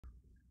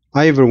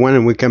Hi everyone,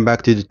 and welcome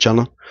back to the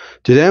channel.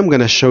 Today I'm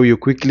going to show you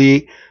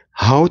quickly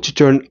how to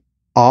turn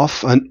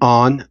off and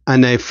on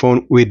an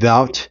iPhone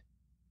without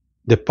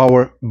the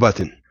power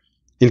button.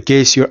 In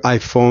case your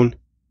iPhone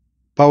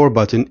power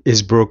button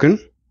is broken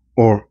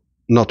or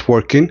not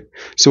working.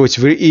 So it's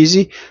very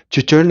easy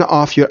to turn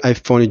off your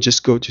iPhone. You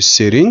just go to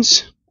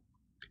settings,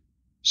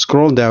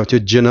 scroll down to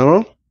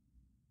general.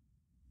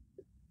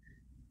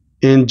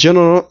 In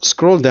general,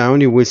 scroll down,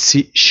 you will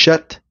see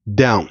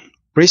shutdown.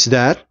 Press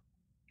that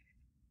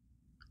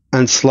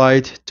and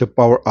slide to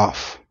power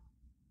off.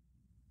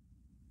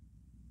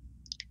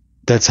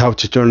 That's how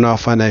to turn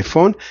off an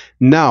iPhone.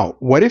 Now,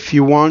 what if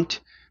you want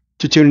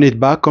to turn it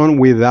back on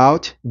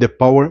without the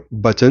power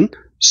button?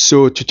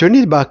 So to turn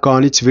it back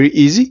on, it's very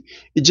easy.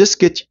 You just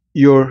get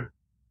your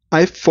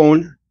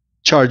iPhone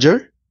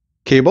charger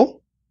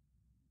cable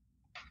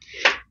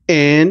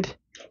and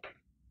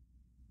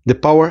the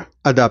power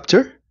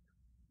adapter.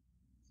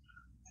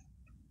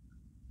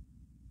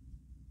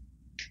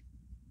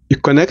 You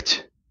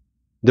connect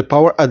the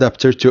power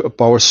adapter to a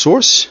power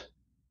source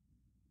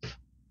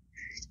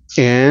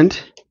and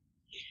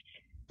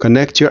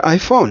connect your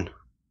iPhone.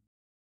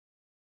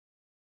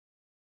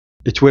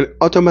 It will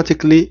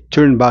automatically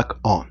turn back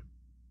on.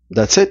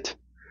 That's it.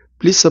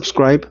 Please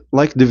subscribe,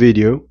 like the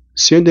video.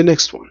 See you in the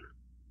next one.